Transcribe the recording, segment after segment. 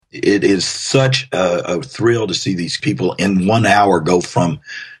it is such a thrill to see these people in 1 hour go from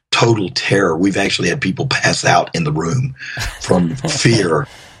total terror. We've actually had people pass out in the room from fear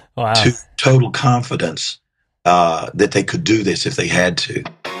to total confidence that they could do this if they had to.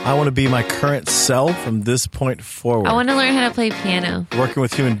 I want to be my current self from this point forward. I want to learn how to play piano. Working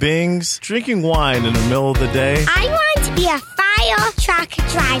with human beings, drinking wine in the middle of the day. I want to be a fire truck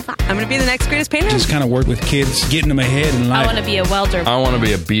driver. I'm going to be the next greatest painter. Just kind of work with kids, getting them ahead in life. I want to be a welder. I want to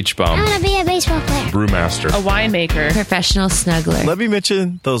be a beach bum. I want to be a baseball player. Brewmaster. A winemaker. Professional snuggler. Let me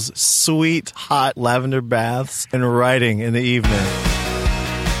mention those sweet, hot lavender baths and writing in the evening.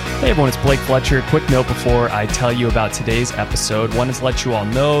 Hey everyone, it's Blake Fletcher. Quick note before I tell you about today's episode. Wanted to let you all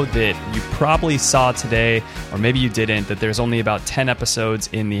know that you probably saw today, or maybe you didn't, that there's only about 10 episodes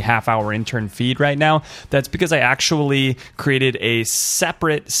in the half-hour intern feed right now. That's because I actually created a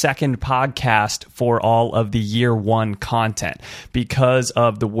separate second podcast for all of the year one content. Because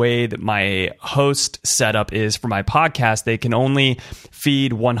of the way that my host setup is for my podcast, they can only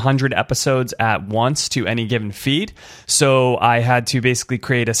feed 100 episodes at once to any given feed. So I had to basically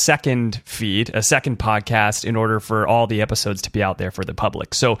create a second feed, a second podcast, in order for all the episodes to be out there for the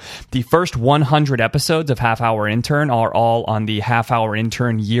public. So the first 100 episodes of Half Hour Intern are all on the Half Hour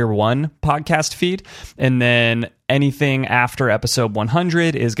Intern Year One podcast feed. And then anything after episode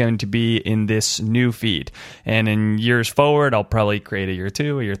 100 is going to be in this new feed. And in years forward, I'll probably create a year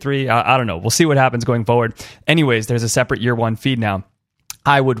two, a year three. I don't know. We'll see what happens going forward. Anyways, there's a separate year one feed now.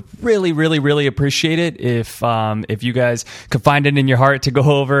 I would really, really, really appreciate it if you guys could find it in your heart to go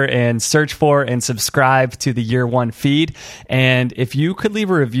over and search for and subscribe to the year one feed. And if you could leave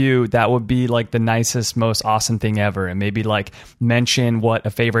a review, that would be like the nicest, most awesome thing ever. And maybe like mention what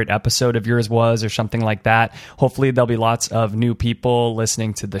a favorite episode of yours was or something like that. Hopefully there'll be lots of new people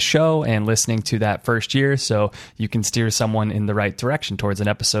listening to the show and listening to that first year, so you can steer someone in the right direction towards an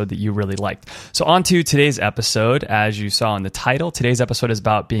episode that you really liked. So on to today's episode. As you saw in the title, today's episode is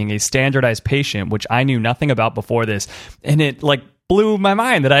about being a standardized patient, which I knew nothing about before this. And it blew my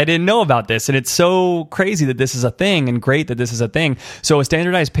mind that I didn't know about this. And it's so crazy that this is a thing and great that this is a thing. So a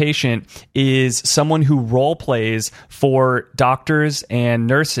standardized patient is someone who role plays for doctors and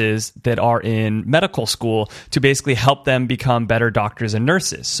nurses that are in medical school to basically help them become better doctors and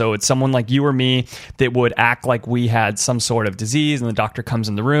nurses. So it's someone like you or me that would act like we had some sort of disease, and the doctor comes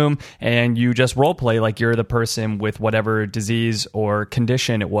in the room and you just role play like you're the person with whatever disease or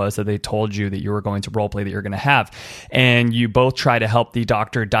condition it was that they told you that you were going to role play that you're going to have. And you both try to help the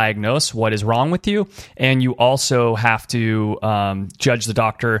doctor diagnose what is wrong with you. And you also have to judge the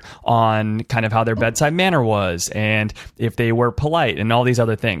doctor on kind of how their bedside manner was and if they were polite and all these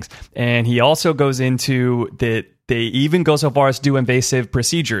other things. And he also goes into that they even go so far as to do invasive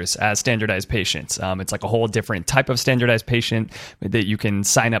procedures as standardized patients. It's like a whole different type of standardized patient that you can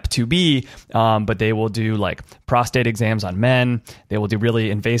sign up to be, but they will do like prostate exams on men. They will do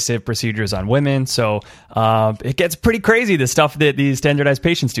really invasive procedures on women. So it gets pretty crazy, the stuff that these standardized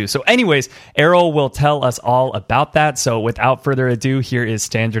patients do. So anyways, Errol will tell us all about that. So without further ado, here is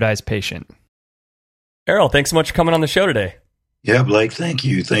Standardized Patient. Errol, thanks so much for coming on the show today. Yeah, Blake, thank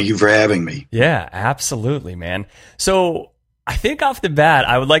you. Thank you for having me. Yeah, absolutely, man. So I think off the bat,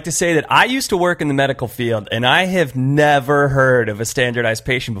 I would like to say that I used to work in the medical field, and I have never heard of a standardized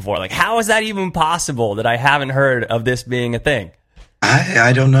patient before. Like, how is that even possible that I haven't heard of this being a thing?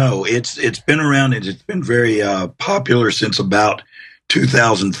 I don't know. It's been around. It's been very popular since about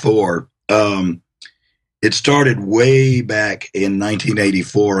 2004. It started way back in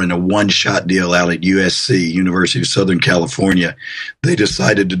 1984 in a one-shot deal out at USC, University of Southern California. They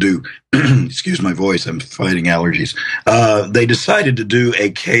decided to do, excuse my voice, I'm fighting allergies. They decided to do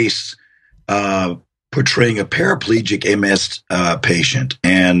a case portraying a paraplegic MS patient.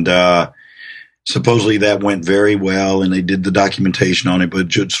 And supposedly that went very well, and they did the documentation on it, but it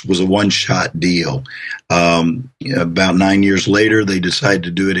just was a one-shot deal. About 9 years later, they decided to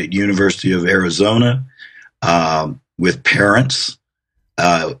do it at University of Arizona. With parents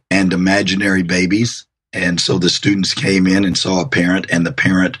and imaginary babies. And so the students came in and saw a parent, and the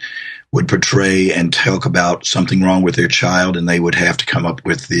parent would portray and talk about something wrong with their child, and they would have to come up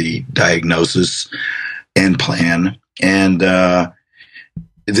with the diagnosis and plan. And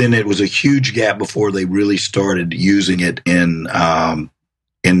then it was a huge gap before they really started using it in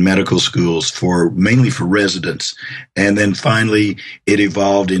medical schools mainly for residents. And then finally it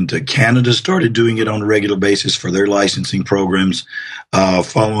evolved into Canada started doing it on a regular basis for their licensing programs.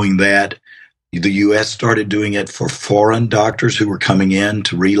 Following that, the U.S. started doing it for foreign doctors who were coming in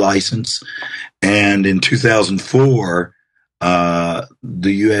to relicense. And in 2004, the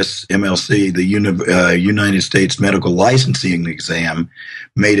USMLC, the United States Medical Licensing Exam,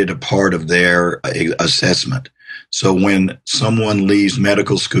 made it a part of their assessment. So when someone leaves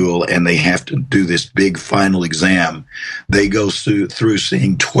medical school and they have to do this big final exam, they go through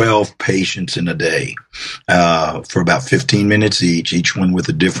seeing 12 patients in a day for about 15 minutes each one with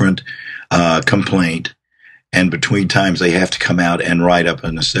a different complaint. And between times, they have to come out and write up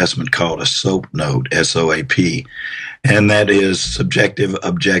an assessment called a SOAP note, SOAP. And that is subjective,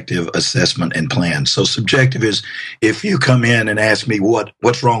 objective, assessment, and plan. So subjective is if you come in and ask me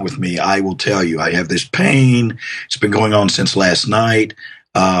what's wrong with me, I will tell you I have this pain. It's been going on since last night.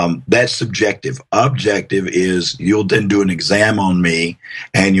 That's subjective. Objective is you'll then do an exam on me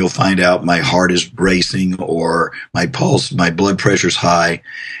and you'll find out my heart is racing or my pulse, my blood pressure's high.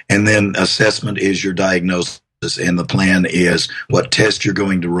 And then assessment is your diagnosis. And the plan is what test you're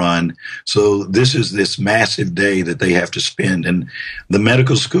going to run. So this is this massive day that they have to spend. And the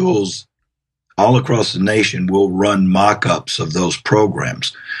medical schools all across the nation will run mock-ups of those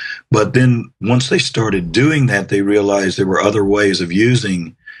programs. But then once they started doing that, they realized there were other ways of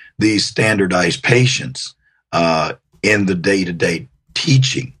using these standardized patients in the day-to-day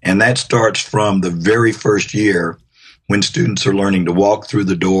teaching. And that starts from the very first year when students are learning to walk through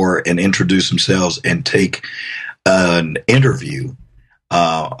the door and introduce themselves and take an interview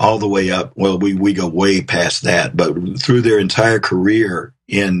all the way up. Well, we go way past that, but through their entire career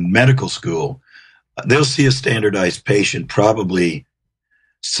in medical school, they'll see a standardized patient probably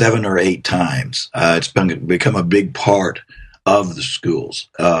 7 or 8 times. It's become a big part of the schools.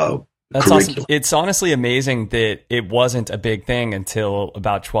 That's awesome. It's honestly amazing that it wasn't a big thing until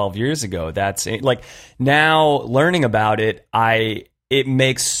about 12 years ago. That's like now learning about it, it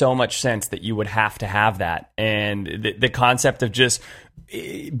makes so much sense that you would have to have that. And the concept of just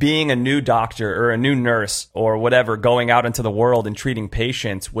being a new doctor or a new nurse or whatever, going out into the world and treating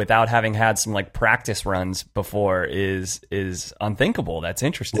patients without having had some like practice runs before is unthinkable. That's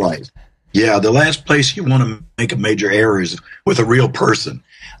interesting. Right. Yeah. The last place you want to make a major error is with a real person.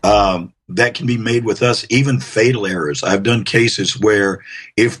 That can be made with us, even fatal errors. I've done cases where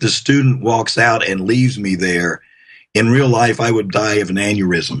if the student walks out and leaves me there, in real life, I would die of an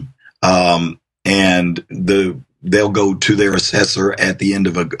aneurysm. And they'll go to their assessor at the end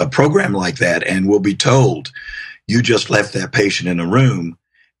of a program like that and will be told, you just left that patient in a room,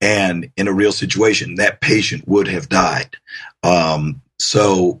 and in a real situation, that patient would have died.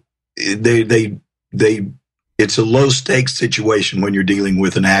 So it's a low stakes situation when you're dealing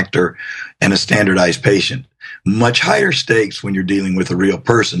with an actor and a standardized patient. Much higher stakes when you're dealing with a real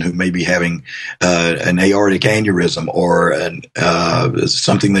person who may be having an aortic aneurysm or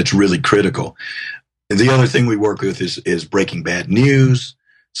something that's really critical. The other thing we work with is breaking bad news,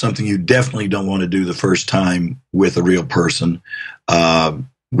 something you definitely don't want to do the first time with a real person.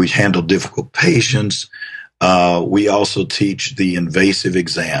 We handle difficult patients. We also teach the invasive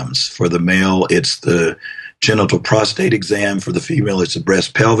exams. For the male, it's the genital prostate exam. For the female, it's the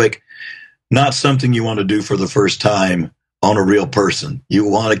breast pelvic. Not something you want to do for the first time on a real person. You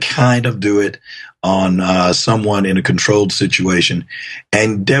want to kind of do it on someone in a controlled situation,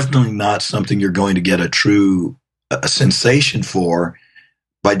 and definitely not something you're going to get a true sensation for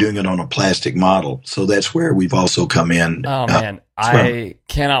by doing it on a plastic model. So that's where we've also come in. Oh man, I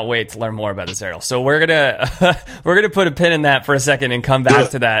cannot wait to learn more about this, Errol. So we're gonna put a pin in that for a second and come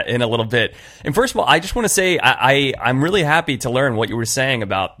back to that in a little bit. And first of all, I just want to say I'm really happy to learn what you were saying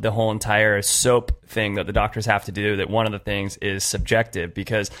about the whole entire SOAP thing that the doctors have to do. That one of the things is subjective,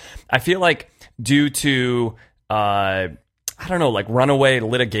 because I feel like due to I don't know, like runaway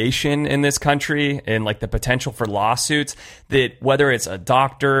litigation in this country and like the potential for lawsuits, that whether it's a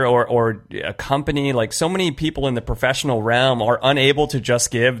doctor or a company, like so many people in the professional realm are unable to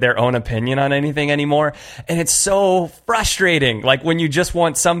just give their own opinion on anything anymore. And it's so frustrating. Like when you just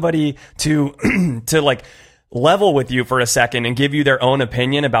want somebody to like level with you for a second and give you their own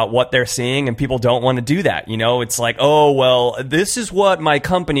opinion about what they're seeing, and people don't want to do that. You know, it's like, oh, well, this is what my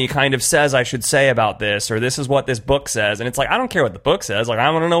company kind of says I should say about this, or this is what this book says. And it's like, I don't care what the book says. Like, I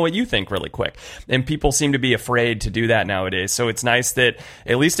want to know what you think really quick. And people seem to be afraid to do that nowadays. So it's nice that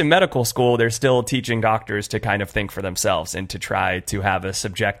at least in medical school, they're still teaching doctors to kind of think for themselves and to try to have a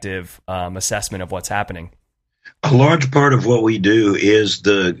subjective assessment of what's happening. A large part of what we do is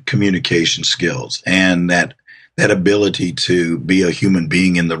the communication skills and that ability to be a human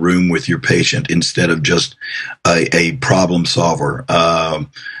being in the room with your patient instead of just a problem solver.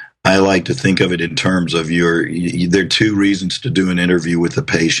 I like to think of it in terms of there are 2 reasons to do an interview with the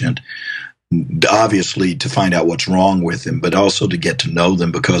patient. obviously to find out what's wrong with them, but also to get to know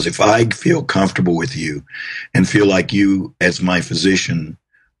them. Because if I feel comfortable with you and feel like you, as my physician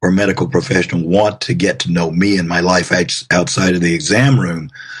or medical professional, want to get to know me and my life outside of the exam room,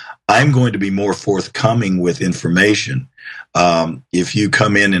 I'm going to be more forthcoming with information. If you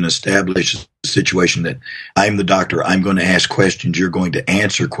come in and establish a situation that I'm the doctor, I'm going to ask questions, you're going to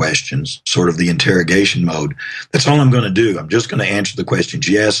answer questions, sort of the interrogation mode. That's all I'm going to do. I'm just going to answer the questions.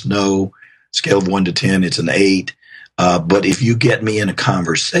 Yes, no, scale of 1 to 10, it's an 8. But if you get me in a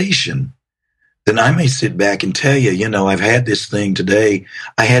conversation, then I may sit back and tell you, I've had this thing today.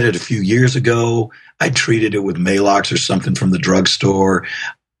 I had it a few years ago. I treated it with Maalox or something from the drugstore.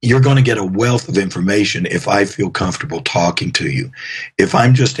 You're going to get a wealth of information if I feel comfortable talking to you. If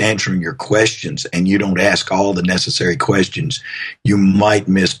I'm just answering your questions and you don't ask all the necessary questions, you might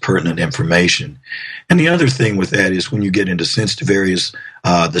miss pertinent information. And the other thing with that is when you get into sensitive areas,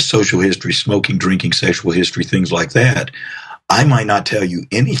 the social history, smoking, drinking, sexual history, things like that, I might not tell you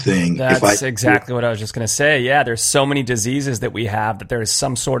anything. That's exactly what I was just going to say. Yeah, there's so many diseases that we have that there is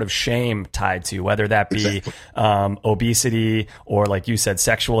some sort of shame tied to, whether that be obesity or, like you said,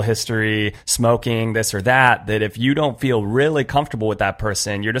 sexual history, smoking, this or that if you don't feel really comfortable with that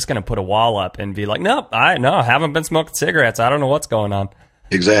person, you're just going to put a wall up and be like, nope, I haven't been smoking cigarettes. I don't know what's going on.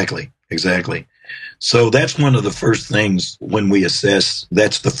 Exactly. So that's one of the first things when we assess.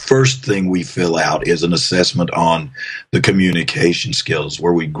 That's the first thing we fill out is an assessment on the communication skills.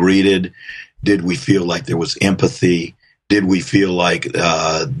 Were we greeted? Did we feel like there was empathy? Did we feel like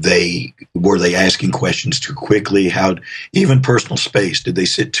were they asking questions too quickly? Even personal space. Did they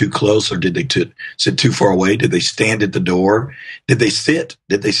sit too close or did they sit too far away? Did they stand at the door? Did they sit?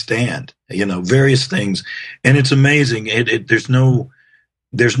 Did they stand? Various things. And it's amazing.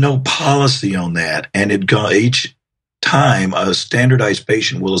 There's no policy on that, and each time a standardized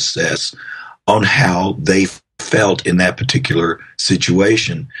patient will assess on how they felt in that particular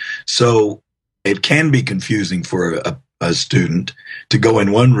situation. So it can be confusing for a student to go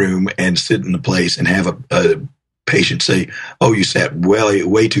in one room and sit in a place and have a patient say, "Oh, you sat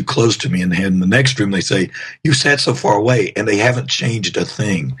way too close to me," and in the next room they say, "You sat so far away," and they haven't changed a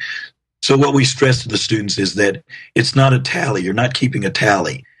thing. So what we stress to the students is that it's not a tally. You're not keeping a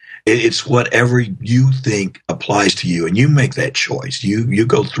tally. It's whatever you think applies to you, and you make that choice. You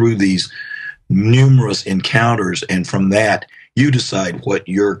go through these numerous encounters, and from that, you decide what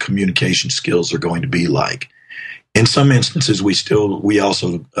your communication skills are going to be like. In some instances, we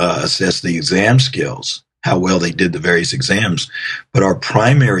also assess the exam skills, how well they did the various exams. But our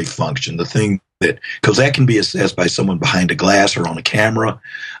primary function, the thing because that can be assessed by someone behind a glass or on a camera.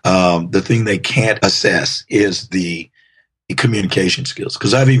 The thing they can't assess is the communication skills.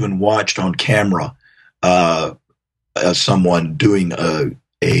 Because I've even watched on camera someone doing an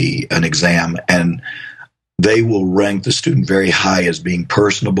exam, and they will rank the student very high as being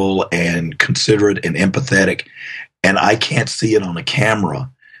personable and considerate and empathetic. And I can't see it on a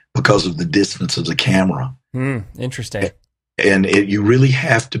camera because of the distance of the camera. Interesting. And you really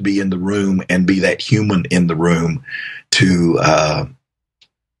have to be in the room and be that human in the room to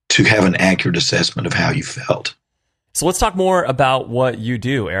have an accurate assessment of how you felt. So let's talk more about what you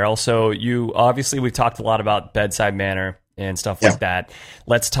do, Errol. So we've talked a lot about bedside manner and stuff like that.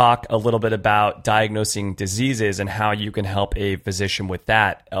 Let's talk a little bit about diagnosing diseases and how you can help a physician with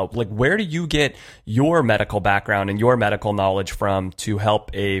that. Where do you get your medical background and your medical knowledge from to help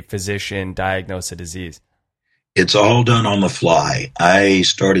a physician diagnose a disease? It's all done on the fly. I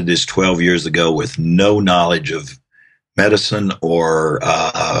started this 12 years ago with no knowledge of medicine or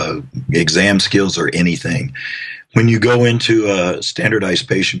exam skills or anything. When you go into a standardized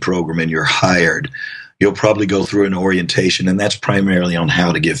patient program and you're hired, you'll probably go through an orientation, and that's primarily on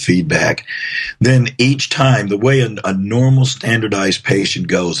how to give feedback. Then each time, the way a normal standardized patient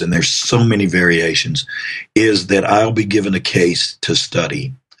goes, and there's so many variations, is that I'll be given a case to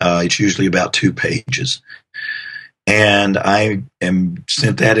study. It's usually about 2 pages. And I am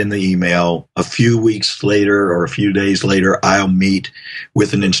sent that in the email. A few weeks later or a few days later, I'll meet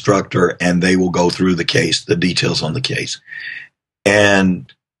with an instructor and they will go through the case, the details on the case.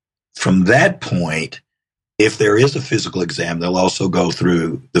 And from that point, if there is a physical exam, they'll also go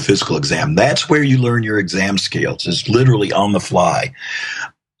through the physical exam. That's where you learn your exam skills. It's literally on the fly.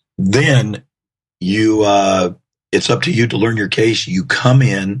 Then it's up to you to learn your case. You come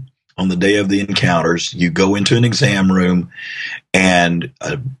in on the day of the encounters, you go into an exam room and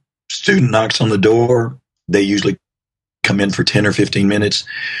a student knocks on the door. They usually come in for 10 or 15 minutes,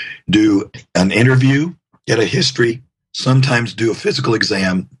 do an interview, get a history, sometimes do a physical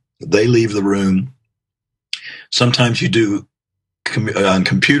exam. They leave the room. Sometimes you do on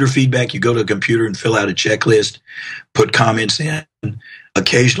computer feedback, you go to a computer and fill out a checklist, put comments in.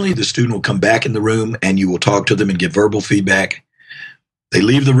 Occasionally, the student will come back in the room and you will talk to them and give verbal feedback. They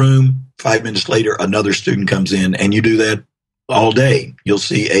leave the room. 5 minutes later, another student comes in, and you do that all day. You'll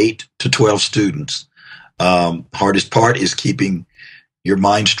see 8 to 12 students. Hardest part is keeping your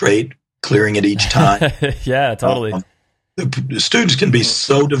mind straight, clearing it each time. Yeah, totally. The students can be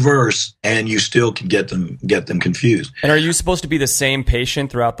so diverse, and you still can get them confused. And are you supposed to be the same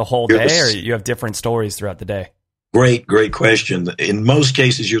patient throughout the whole day, or you have different stories throughout the day? Great question. In most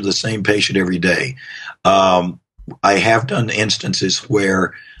cases, you're the same patient every day. I have done instances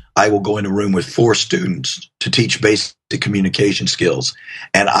where I will go in a room with 4 students to teach basic communication skills,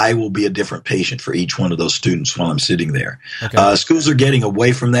 and I will be a different patient for each one of those students while I'm sitting there. Okay. Schools are getting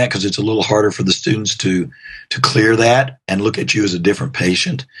away from that because it's a little harder for the students to clear that and look at you as a different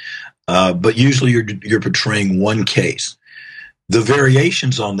patient. But usually you're portraying one case. The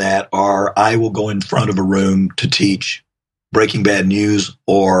variations on that are I will go in front of a room to teach Breaking Bad news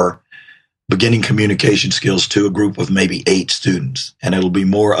or beginning communication skills to a group of maybe 8 students. And it'll be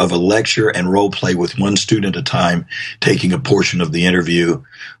more of a lecture and role play with one student at a time, taking a portion of the interview,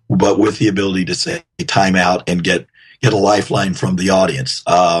 but with the ability to say time out and get a lifeline from the audience.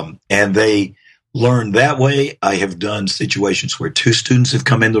 And they learn that way. I have done situations where 2 students have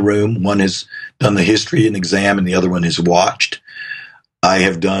come in the room. One has done the history and exam and the other one has watched. I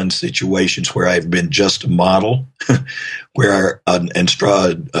have done situations where I've been just a model, where an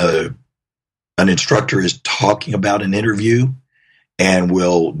instructor is talking about an interview and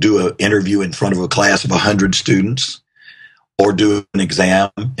will do an interview in front of a class of 100 students or do an exam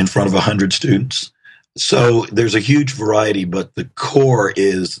in front of 100 students. So there's a huge variety, but the core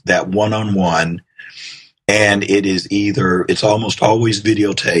is that one-on-one, and it's almost always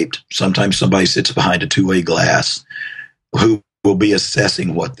videotaped. Sometimes somebody sits behind a two-way glass who will be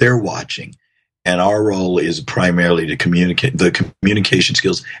assessing what they're watching. And our role is primarily to communicate the communication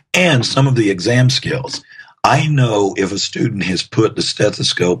skills and some of the exam skills. I know if a student has put the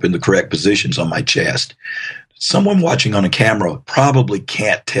stethoscope in the correct positions on my chest. Someone watching on a camera probably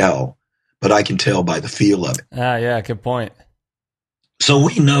can't tell, but I can tell by the feel of it. Yeah, good point. So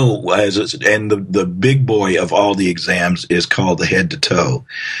we know, and the big boy of all the exams is called the head to toe.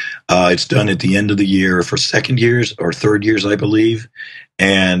 It's done at the end of the year for second years or third years, I believe.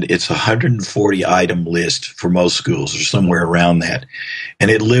 And it's a 140-item list for most schools, or somewhere around that. And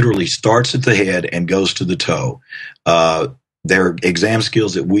it literally starts at the head and goes to the toe. There are exam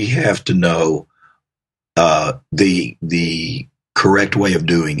skills that we have to know the correct way of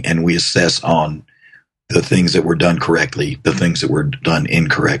doing, and we assess on the things that were done correctly, the things that were done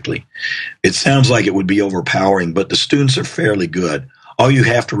incorrectly. It sounds like it would be overpowering, but the students are fairly good. All you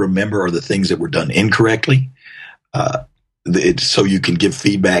have to remember are the things that were done incorrectly, so you can give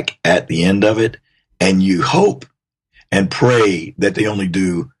feedback at the end of it, and you hope and pray that they only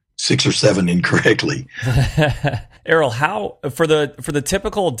do 6 or 7 incorrectly. Errol, how for the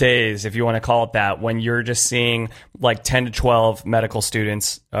typical days, if you want to call it that, when you're just seeing like 10 to 12 medical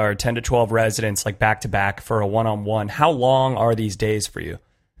students or 10 to 12 residents like back to back for a one-on-one, how long are these days for you?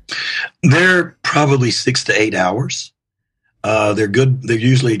 They're probably 6 to 8 hours. They're good. They're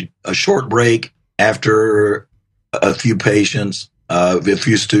usually a short break after a few patients, a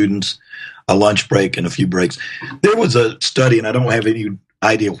few students, a lunch break, and a few breaks. There was a study, and I don't have any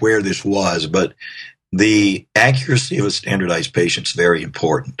idea where this was, but the accuracy of a standardized patient is very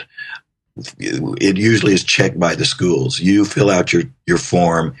important. It usually is checked by the schools. You fill out your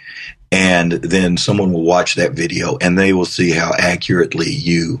form, and then someone will watch that video, and they will see how accurately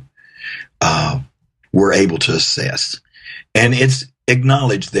you were able to assess. And it's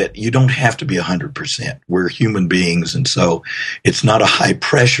acknowledged that you don't have to be 100%. We're human beings, and so it's not a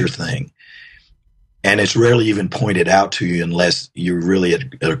high-pressure thing. And it's rarely even pointed out to you unless you're really at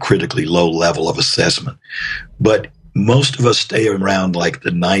a critically low level of assessment. But most of us stay around like the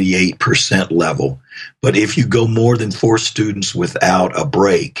 98% level. But if you go more than 4 students without a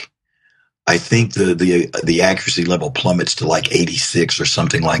break, I think the accuracy level plummets to like 86 or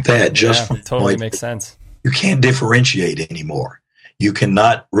something like that. Just yeah, totally makes sense. You can't differentiate anymore. You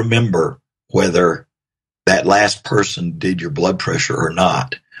cannot remember whether that last person did your blood pressure or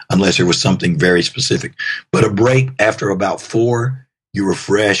not, unless there was something very specific. But a break after about 4, you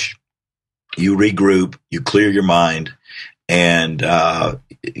refresh, you regroup, you clear your mind, and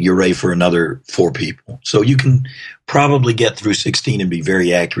you're ready for another 4 people. So you can probably get through 16 and be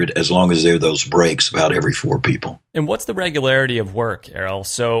very accurate as long as there are those breaks about every 4 people. And what's the regularity of work, Errol?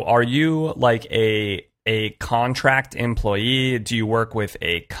 So are you like a a contract employee? Do you work with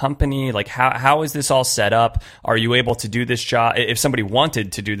a company? Like, how is this all set up? Are you able to do this job? If somebody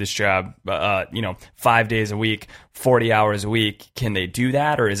wanted to do this job, 5 days a week, 40 hours a week, can they do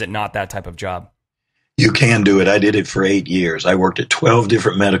that? Or is it not that type of job? You can do it. I did it for 8 years. I worked at 12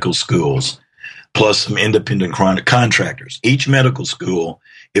 different medical schools, plus some independent contractors. Each medical school,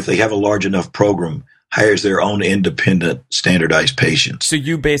 if they have a large enough program, hires their own independent standardized patients. So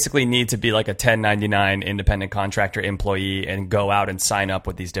you basically need to be like a 1099 independent contractor employee and go out and sign up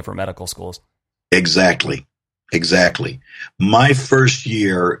with these different medical schools. Exactly. My first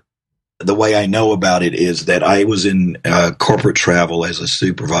year, the way I know about it is that I was in corporate travel as a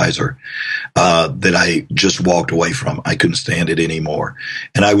supervisor that I just walked away from. I couldn't stand it anymore.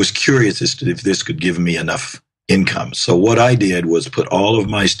 And I was curious as to if this could give me enough income. So what I did was put all of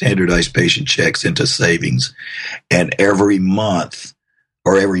my standardized patient checks into savings, and every month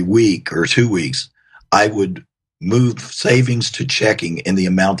or every week or 2 weeks, I would move savings to checking in the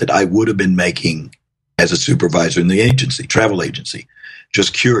amount that I would have been making as a supervisor in the agency, travel agency.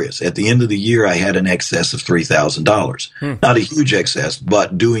 Just curious. At the end of the year, I had an excess of $3,000. Not a huge excess,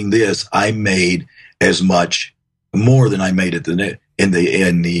 but doing this, I made as much more than I made in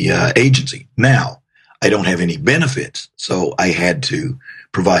the agency. Now, I don't have any benefits, so I had to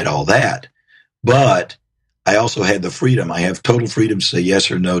provide all that. But I also had the freedom. I have total freedom to say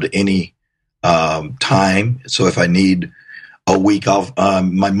yes or no to any time. So if I need a week off,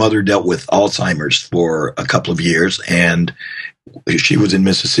 my mother dealt with Alzheimer's for a couple of years, and she was in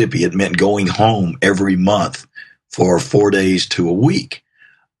Mississippi. It meant going home every month for 4 days to a week.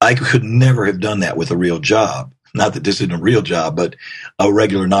 I could never have done that with a real job. Not that this isn't a real job, but a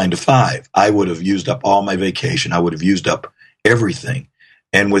regular 9 to 5. I would have used up all my vacation. I would have used up everything.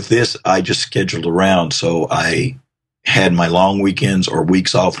 And with this, I just scheduled around. So I had my long weekends or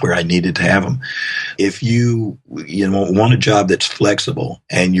weeks off where I needed to have them. If you want a job that's flexible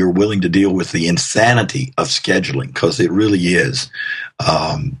and you're willing to deal with the insanity of scheduling, because it really is.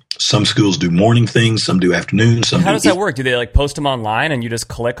 Some schools do morning things, some do afternoon. How does that work? Do they like post them online and you just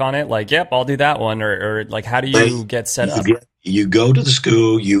click on it? Like, yep, I'll do that one. Or like, how do you get set up? You go to the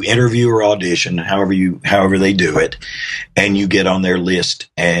school, you interview or audition, however they do it, and you get on their list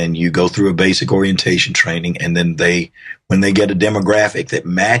and you go through a basic orientation training. And then when they get a demographic that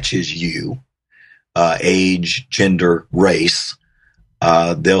matches you, age, gender, race,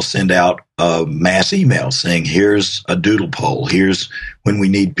 they'll send out a mass email saying, here's a doodle poll. Here's when we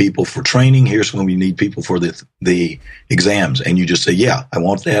need people for training. Here's when we need people for the exams. And you just say, yeah, I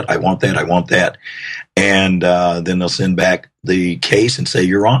want that. I want that. I want that. And then they'll send back the case and say,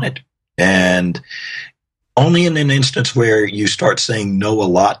 you're on it. And only in an instance where you start saying no a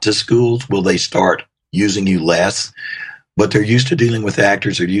lot to schools will they start using you less. But they're used to dealing with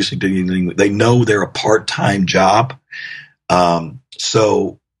actors. They know they're a part-time job.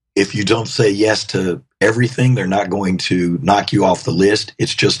 So if you don't say yes to everything, they're not going to knock you off the list.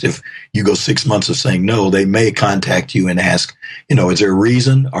 It's just if you go 6 months of saying no, they may contact you and ask, is there a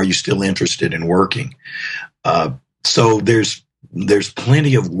reason? Are you still interested in working? So there's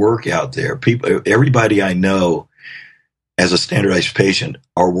plenty of work out there. Everybody I know as a standardized patient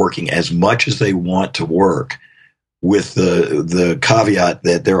are working as much as they want to work, with the caveat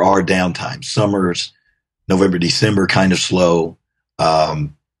that there are downtimes. Summers, November, December, kind of slow.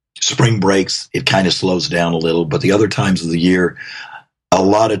 Spring breaks, it kind of slows down a little, but the other times of the year, a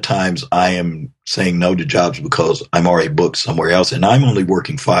lot of times I am saying no to jobs because I'm already booked somewhere else, and I'm only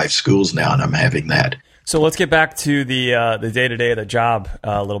working 5 schools now, and I'm having that. So let's get back to the day-to-day of the job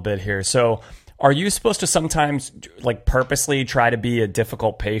a little bit here. So are you supposed to sometimes like purposely try to be a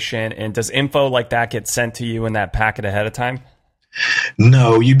difficult patient, and does info like that get sent to you in that packet ahead of time?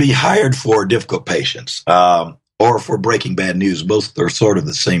 No, you'd be hired for difficult patients. Or for breaking bad news. Both are sort of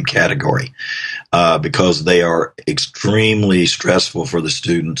the same category because they are extremely stressful for the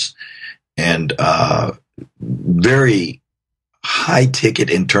students and very high ticket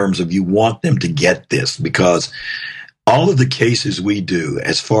in terms of you want them to get this, because all of the cases we do,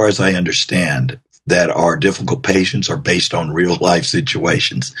 as far as I understand, that are difficult patients are based on real life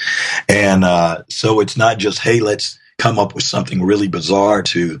situations. And so it's not just, hey, let's come up with something really bizarre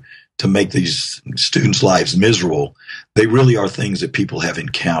to make these students' lives miserable. They really are things that people have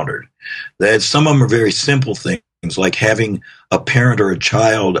encountered. That some of them are very simple things, like having a parent or a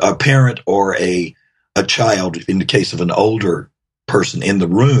child in the case of an older person in the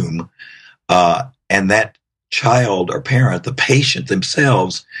room, and that child or parent, the patient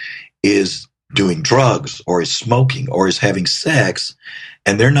themselves, is doing drugs or is smoking or is having sex,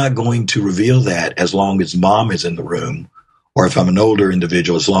 and they're not going to reveal that as long as mom is in the room, or if I'm an older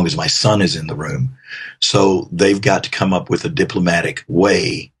individual, as long as my son is in the room. So they've got to come up with a diplomatic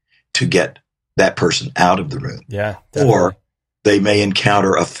way to get that person out of the room. Yeah, definitely. Or they may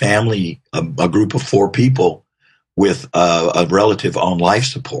encounter a family, a group of 4 people with a relative on life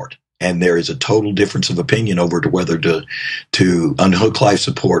support. And there is a total difference of opinion over to whether to unhook life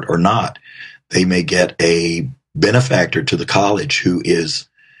support or not. They may get a benefactor to the college who is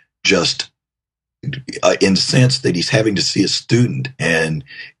just in the sense that he's having to see a student and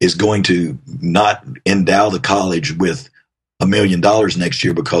is going to not endow the college with $1 million next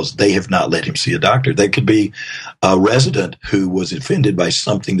year because they have not let him see a doctor. There could be a resident who was offended by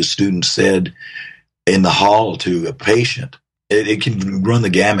something the student said in the hall to a patient. It can run the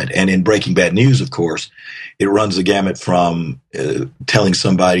gamut. And in Breaking Bad News, of course, it runs the gamut from telling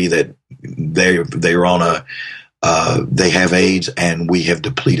somebody that they're on they have AIDS and we have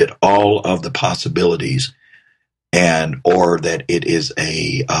depleted all of the possibilities, or that it is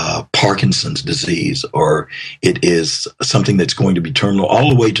a Parkinson's disease, or it is something that's going to be terminal, all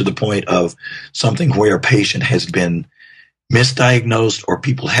the way to the point of something where a patient has been misdiagnosed or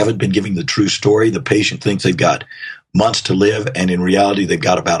people haven't been giving the true story. The patient thinks they've got months to live, and in reality, they've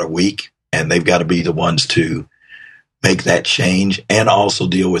got about a week, and they've got to be the ones to make that change and also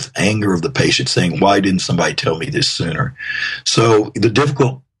deal with anger of the patient saying, why didn't somebody tell me this sooner? So the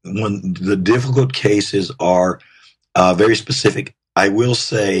difficult cases are very specific. I will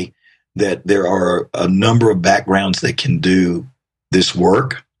say that there are a number of backgrounds that can do this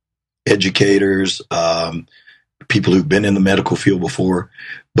work, educators, people who've been in the medical field before,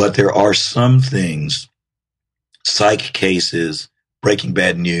 but there are some things, psych cases, Breaking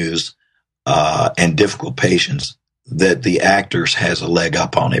Bad News, and difficult patients, that the actors has a leg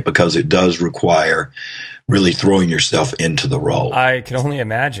up on it because it does require really throwing yourself into the role. I can only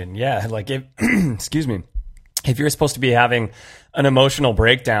imagine. Yeah. Like if, excuse me, if you're supposed to be having an emotional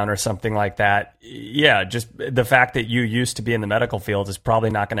breakdown or something like that, yeah, just the fact that you used to be in the medical field is probably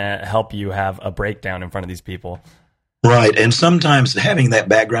not going to help you have a breakdown in front of these people. Right. And sometimes having that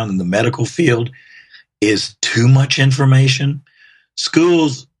background in the medical field is too much information.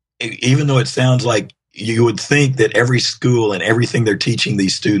 Schools, even though it sounds like you would think that every school and everything they're teaching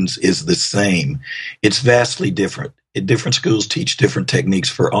these students is the same, it's vastly different. Different schools teach different techniques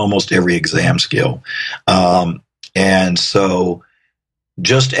for almost every exam skill. And so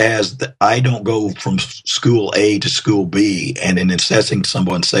just as I don't go from school A to school B and in assessing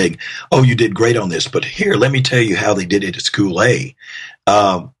someone saying, oh, you did great on this, but here, let me tell you how they did it at school A.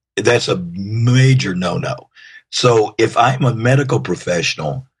 That's a major no-no. So if I'm a medical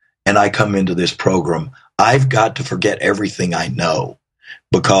professional and I come into this program, I've got to forget everything I know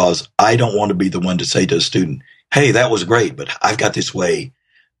because I don't want to be the one to say to a student, hey, that was great, but I've got this way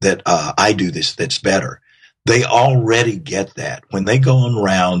that I do this that's better. They already get that. When they go on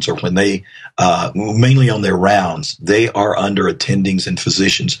rounds or when they, mainly on their rounds, they are under attendings and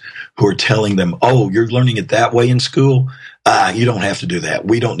physicians who are telling them, oh, you're learning it that way in school? You don't have to do that.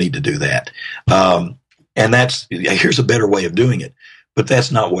 We don't need to do that. And here's a better way of doing it. But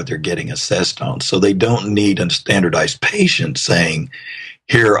that's not what they're getting assessed on. So they don't need a standardized patient saying,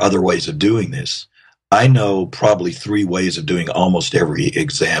 here are other ways of doing this. I know probably 3 ways of doing almost every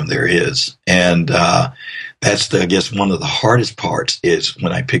exam there is. And that's, I guess, one of the hardest parts is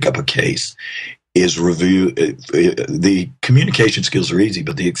when I pick up a case is review. The communication skills are easy,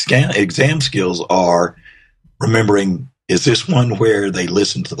 but the exam skills are remembering, is this one where they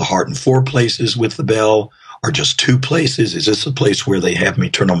listen to the heart in 4 places with the bell? Or just 2 places? Is this a place where they have me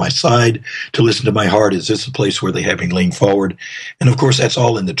turn on my side to listen to my heart? Is this a place where they have me lean forward? And of course, that's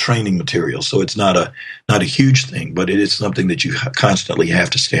all in the training material. So it's not a huge thing, but it is something that you constantly have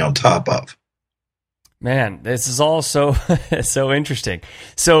to stay on top of. Man, this is all so interesting.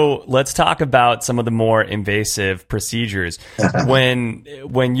 So let's talk about some of the more invasive procedures. When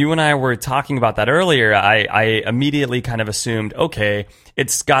you and I were talking about that earlier, I immediately kind of assumed, okay,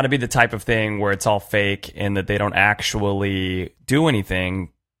 it's got to be the type of thing where it's all fake and that they don't actually do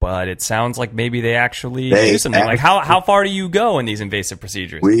anything. But it sounds like maybe they actually do something. Like how far do you go in these invasive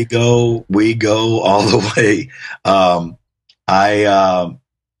procedures? We go all the way.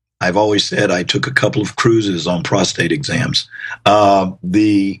 I've always said I took a couple of cruises on prostate exams.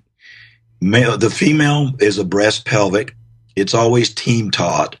 The female is a breast pelvic. It's always team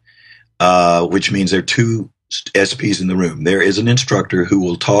taught, which means there are 2 SPs in the room. There is an instructor who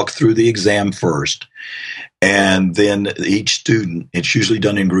will talk through the exam first, and then each student, it's usually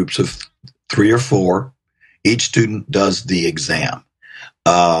done in groups of 3 or 4, each student does the exam.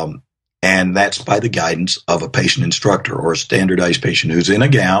 And that's by the guidance of a patient instructor or a standardized patient who's in a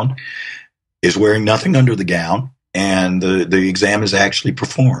gown, is wearing nothing under the gown, and the exam is actually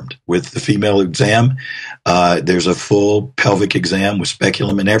performed. With the female exam, there's a full pelvic exam with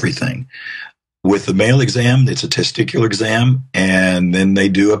speculum and everything. With the male exam, it's a testicular exam, and then they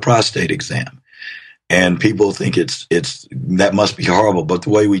do a prostate exam. And people think it's that must be horrible. But the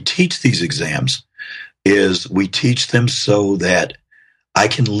way we teach these exams is we teach them so that I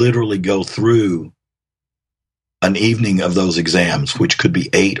can literally go through an evening of those exams, which could be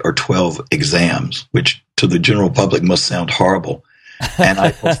 8 or 12 exams, which to the general public must sound horrible. And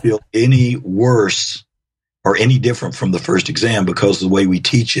I don't feel any worse or any different from the first exam, because the way we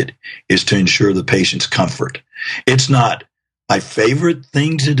teach it is to ensure the patient's comfort. It's not my favorite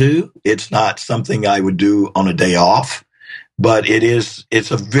thing to do. It's not something I would do on a day off, but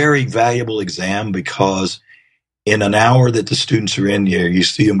it's a very valuable exam, because in an hour that the students are in here, you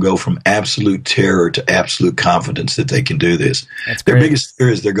see them go from absolute terror to absolute confidence that they can do this. That's Their great. biggest fear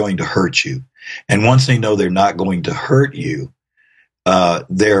is they're going to hurt you. And once they know they're not going to hurt you,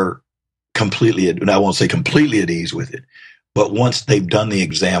 they're completely, and I won't say completely at ease with it, but once they've done the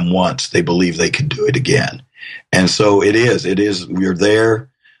exam once, they believe they can do it again. And so it is, you're there,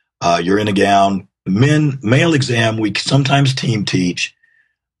 you're in a gown. Male exam, we sometimes team teach,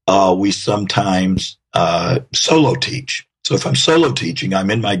 we sometimes solo teach. So if I'm solo teaching, I'm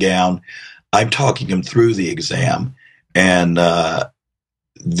in my gown, I'm talking them through the exam, and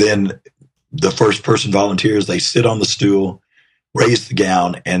then the first person volunteers, they sit on the stool, raise the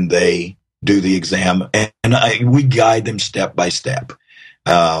gown, and they do the exam, and we guide them step by step.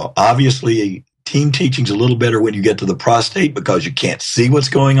 Obviously, team teaching's a little better when you get to the prostate, because you can't see what's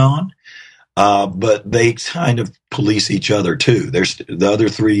going on, but they kind of police each other too. The other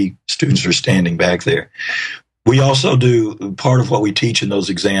 3 students are standing back there. We also do, part of what we teach in those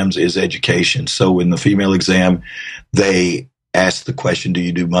exams is education. So in the female exam, they ask the question, do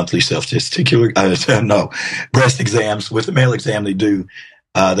you do monthly self-testicular? No, breast exams. With the male exam,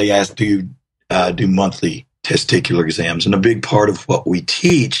 they ask, do you do monthly testicular exams? And a big part of what we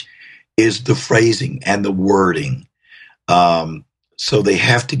teach is the phrasing and the wording. So they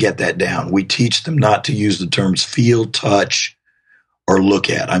have to get that down. We teach them not to use the terms feel, touch, or look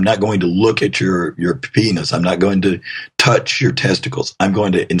at. I'm not going to look at your penis. I'm not going to touch your testicles. I'm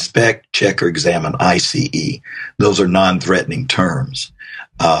going to inspect, check, or examine, ICE. Those are non-threatening terms.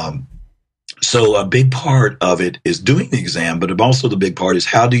 So a big part of it is doing the exam, but also the big part is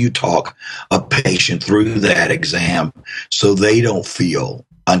how do you talk a patient through that exam so they don't feel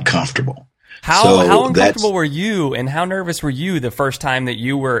uncomfortable. How uncomfortable were you, and how nervous were you the first time that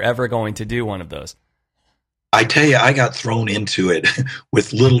you were ever going to do one of those? I tell you, I got thrown into it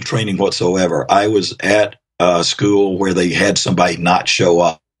with little training whatsoever. I was at a school where they had somebody not show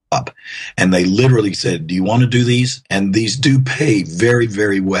up, and they literally said, do you want to do these? And these do pay very,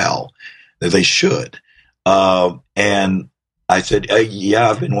 very well. They should. And I said, yeah,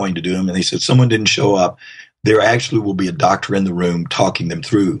 I've been wanting to do them. And they said, someone didn't show up. There actually will be a doctor in the room talking them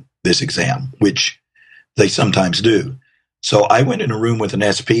through this exam, which they sometimes do. So I went in a room with an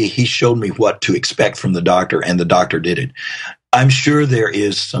SP. He showed me what to expect from the doctor, and the doctor did it. I'm sure there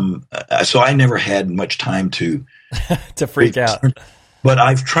is some, so I never had much time to freak out. But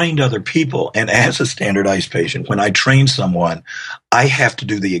I've trained other people, and as a standardized patient, when I train someone, I have to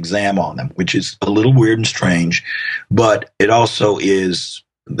do the exam on them, which is a little weird and strange, but it also is,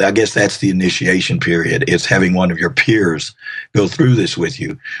 I guess that's the initiation period. It's having one of your peers go through this with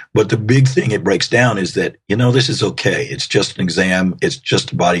you. But the big thing it breaks down is that, this is okay. It's just an exam. It's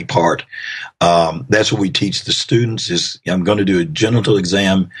just a body part. That's what we teach the students is I'm going to do a genital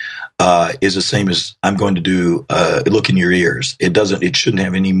exam is the same as I'm going to do look in your ears. It shouldn't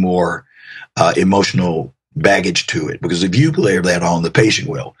have any more emotional baggage to it, because if you layer that on, the patient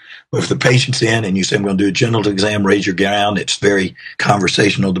will. But if the patient's in and you say, I'm going to do a genital exam, raise your gown, it's very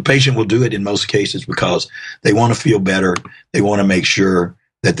conversational. The patient will do it in most cases because they want to feel better. They want to make sure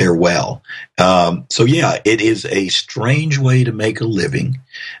that they're well. So yeah, it is a strange way to make a living.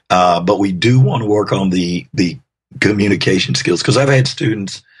 But we do want to work on the communication skills, because I've had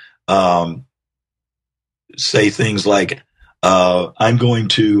students say things like, I'm going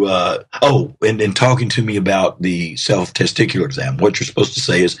to, and talking to me about the self-testicular exam, what you're supposed to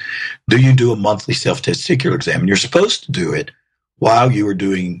say is, do you do a monthly self-testicular exam? And you're supposed to do it while you are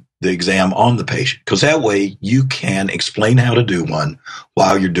doing the exam on the patient, because that way you can explain how to do one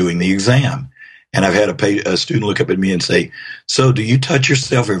while you're doing the exam. And I've had a student look up at me and say, so do you touch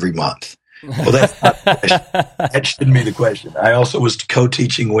yourself every month? Well, that's not the question. That shouldn't be the question. I also was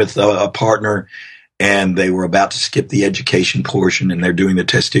co-teaching with a partner, and they were about to skip the education portion, and they're doing the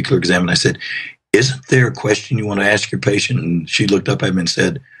testicular exam. And I said, isn't there a question you want to ask your patient? And she looked up at me and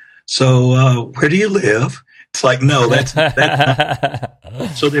said, so where do you live? It's like, no, that's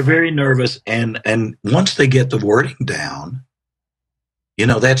so they're very nervous. And once they get the wording down,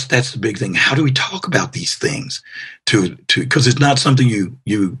 that's the big thing. How do we talk about these things because it's not something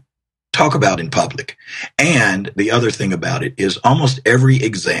you talk about in public. And the other thing about it is almost every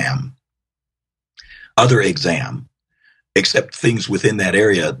other exam, except things within that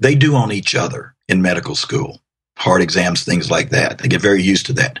area, they do on each other in medical school. Heart exams, things like that. They get very used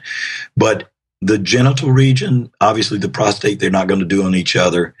to that. But the genital region, obviously the prostate, they're not going to do on each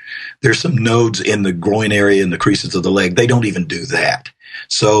other. There's some nodes in the groin area and the creases of the leg. They don't even do that.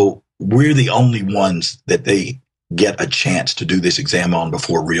 So we're the only ones that they get a chance to do this exam on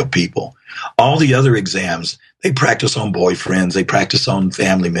before real people. All the other exams, they practice on boyfriends. They practice on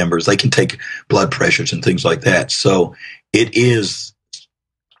family members. They can take blood pressures and things like that. So it is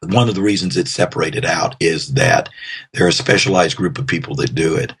one of the reasons it's separated out is that they're a specialized group of people that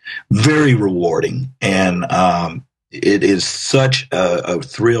do it. Very rewarding. And it is such a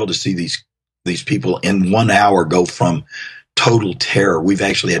thrill to see these people in 1 hour go from total terror. We've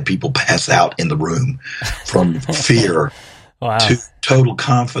actually had people pass out in the room from fear to total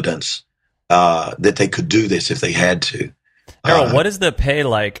confidence that they could do this if they had to. Harold, what is the pay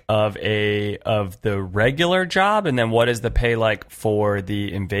like of the regular job, and then what is the pay like for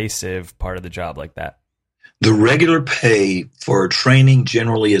the invasive part of the job like that? The regular pay for training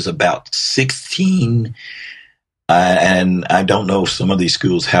generally is about 16, and I don't know some of these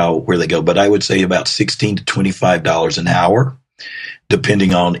schools where they go, but I would say about $16 to $25 an hour,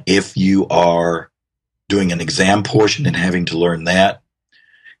 depending on if you are doing an exam portion and having to learn that.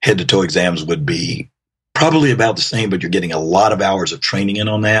 Head to toe exams would be probably about the same, but you're getting a lot of hours of training in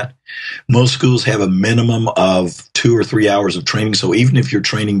on that. Most schools have a minimum of 2 or 3 hours of training. So even if your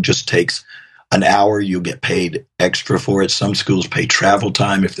training just takes an hour, you'll get paid extra for it. Some schools pay travel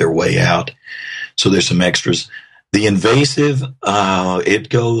time if they're way out. So there's some extras. The invasive, it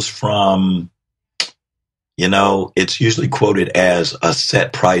goes from, it's usually quoted as a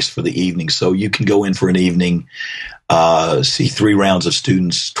set price for the evening. So you can go in for an evening, see 3 rounds of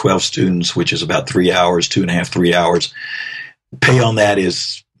students, 12 students, which is about 3 hours, 2.5, 3 hours. Pay on that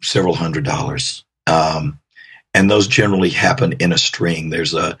is several $100s. And those generally happen in a string.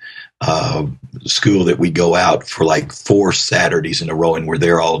 There's a school that we go out for like 4 Saturdays in a row, and we're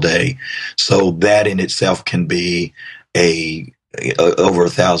there all day. So that in itself can be over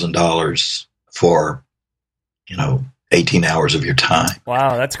 $1,000 for, 18 hours of your time.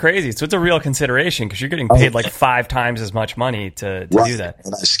 Wow, that's crazy. So it's a real consideration because you're getting paid like 5 times as much money to do that.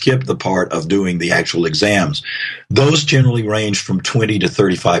 And I skipped the part of doing the actual exams. Those generally range from $20 to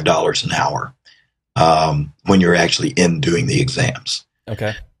 $35 an hour when you're actually in doing the exams.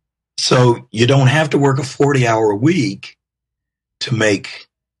 Okay. So you don't have to work a 40-hour a week to make,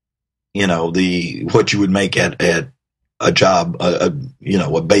 what you would make at a job, a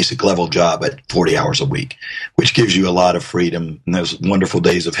basic level job at 40 hours a week, which gives you a lot of freedom. And those wonderful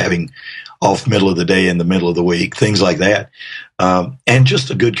days of having off middle of the day in the middle of the week, things like that. And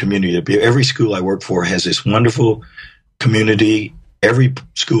just a good community. Every school I work for has this wonderful community. Every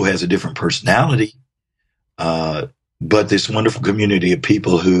school has a different personality. But this wonderful community of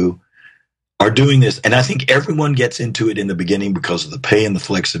people who are doing this. And I think everyone gets into it in the beginning because of the pay and the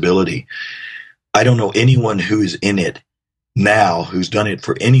flexibility. I don't know anyone who is in it now who's done it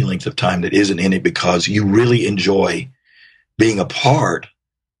for any length of time that isn't in it because you really enjoy being a part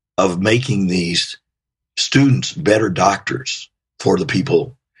of making these students better doctors for the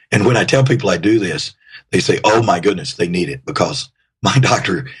people. And when I tell people I do this, they say, oh my goodness, they need it because my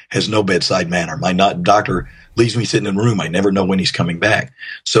doctor has no bedside manner. My doctor leaves me sitting in a room. I never know when he's coming back.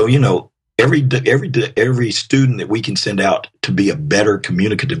 So, every student that we can send out to be a better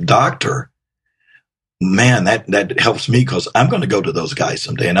communicative doctor, man, that helps me because I'm going to go to those guys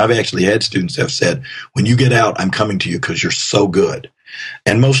someday. And I've actually had students that have said, when you get out, I'm coming to you because you're so good.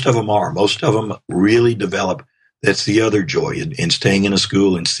 And most of them are. Most of them really develop. That's the other joy in staying in a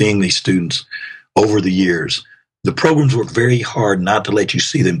school and seeing these students over the years. The programs work very hard not to let you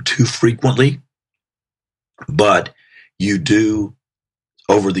see them too frequently, but you do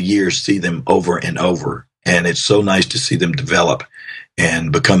over the years see them over and over. And it's so nice to see them develop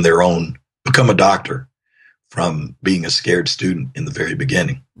and become a doctor from being a scared student in the very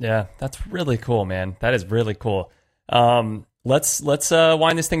beginning. Yeah, that's really cool, man. That is really cool. Let's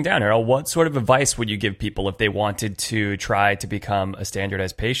wind this thing down, Harold. What sort of advice would you give people if they wanted to try to become a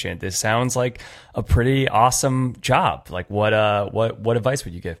standardized patient? This sounds like a pretty awesome job. Like what advice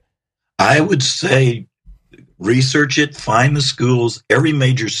would you give? I would say research it, find the schools. Every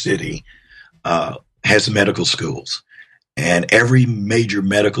major city has medical schools, and every major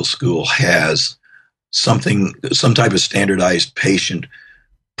medical school has some type of standardized patient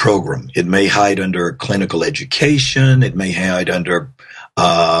program. It may hide under clinical education. It may hide under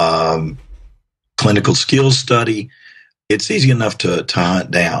clinical skills study. It's easy enough to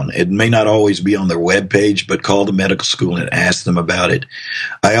hunt down. It may not always be on their webpage, but call the medical school and ask them about it.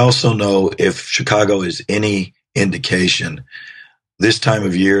 I also know, if Chicago is any indication, this time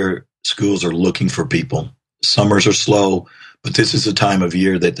of year, schools are looking for people. Summers are slow, but this is the time of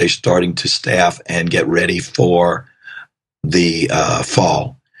year that they're starting to staff and get ready for the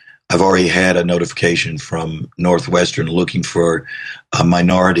fall. I've already had a notification from Northwestern looking for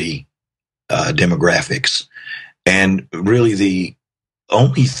minority demographics. And really, the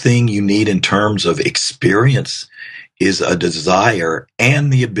only thing you need in terms of experience is a desire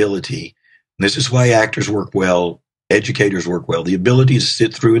and the ability. And this is why actors work well, educators work well, the ability to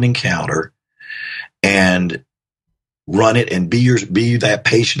sit through an encounter and run it and be that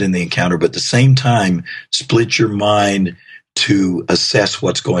patient in the encounter, but at the same time, split your mind to assess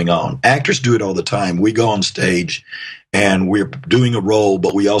what's going on. Actors do it all the time. We go on stage and we're doing a role,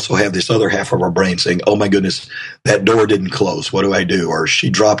 but we also have this other half of our brain saying, oh my goodness, that door didn't close. What do I do? Or she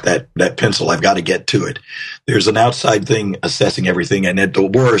dropped that pencil. I've got to get to it. There's an outside thing assessing everything. And at the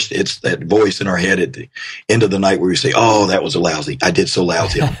worst, it's that voice in our head at the end of the night where we say, oh, that was lousy. I did so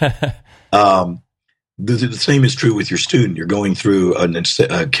lousy. The same is true with your student. You're going through an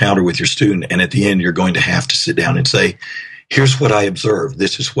encounter with your student, and at the end, you're going to have to sit down and say, here's what I observed.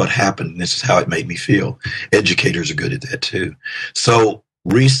 This is what happened. This is how it made me feel. Educators are good at that too. So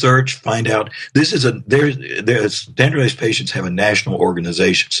research, find out. This is standardized patients have a national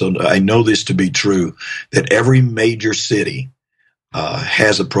organization. So I know this to be true, that every major city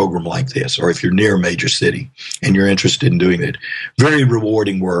has a program like this, or if you're near a major city and you're interested in doing it, very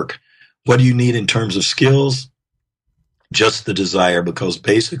rewarding work. What do you need in terms of skills? Just the desire, because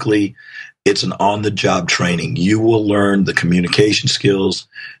basically it's an on-the-job training. You will learn the communication skills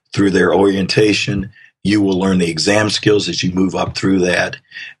through their orientation. You will learn the exam skills as you move up through that.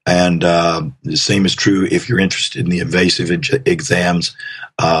 And the same is true if you're interested in the invasive exams.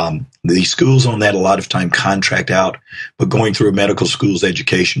 The schools on that a lot of time contract out, but going through a medical school's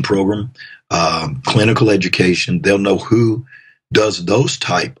education program, clinical education, they'll know who does those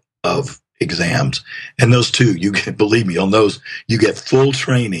type of exams. And those two, you get, believe me, on those, you get full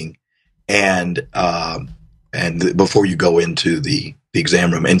training and before you go into the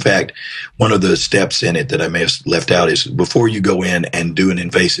exam room. In fact, one of the steps in it that I may have left out is before you go in and do an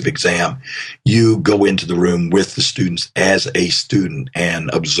invasive exam, you go into the room with the students as a student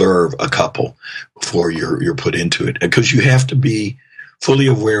and observe a couple before you're put into it, because you have to be fully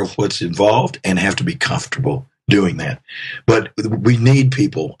aware of what's involved and have to be comfortable doing that. But we need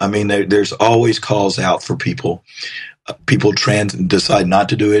people. I mean, there's always calls out for people. People decide not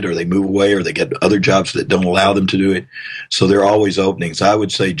to do it, or they move away, or they get other jobs that don't allow them to do it. So there are always openings. I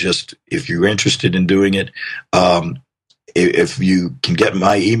would say, just if you're interested in doing it, if you can get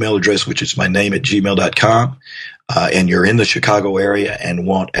my email address, which is my name at gmail.com, and you're in the Chicago area and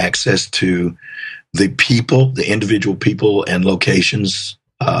want access to the people, the individual people and locations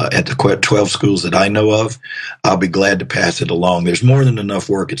at the 12 schools that I know of, I'll be glad to pass it along. There's more than enough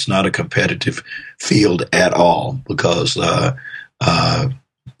work. It's not a competitive field at all, because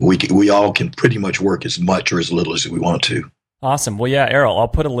we all can pretty much work as much or as little as we want to. Awesome. Well, yeah, Errol, I'll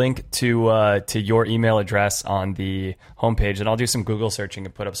put a link to your email address on the homepage, and I'll do some Google searching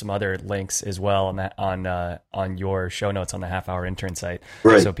and put up some other links as well on your show notes on the Half Hour Intern site,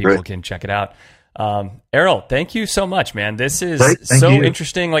 so people can check it out. Errol, thank you so much, man. This is so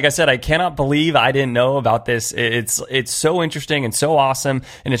interesting. Like I said, I cannot believe I didn't know about this. It's so interesting and so awesome.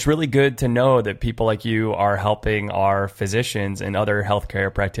 And it's really good to know that people like you are helping our physicians and other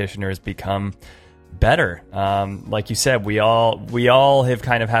healthcare practitioners become better. Like you said, we all have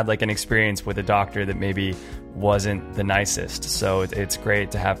kind of had like an experience with a doctor that maybe wasn't the nicest. So it's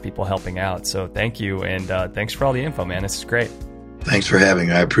great to have people helping out. So thank you. And thanks for all the info, man. This is great. Thanks for having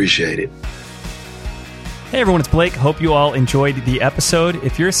me. I appreciate it. Hey everyone, it's Blake. Hope you all enjoyed the episode.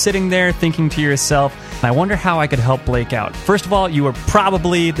 If you're sitting there thinking to yourself, I wonder how I could help Blake out. First of all, you are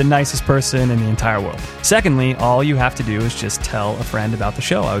probably the nicest person in the entire world. Secondly, all you have to do is just tell a friend about the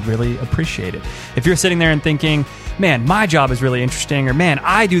show. I would really appreciate it. If you're sitting there and thinking, man, my job is really interesting, or man,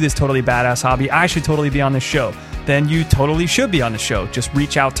 I do this totally badass hobby, I should totally be on this show, then you totally should be on the show. Just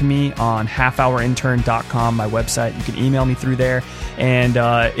reach out to me on halfhourintern.com, my website. You can email me through there. And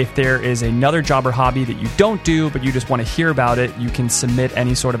if there is another job or hobby that you don't do, but you just want to hear about it, you can submit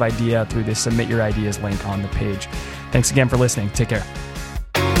any sort of idea through the Submit Your Ideas link on the page. Thanks again for listening. Take care.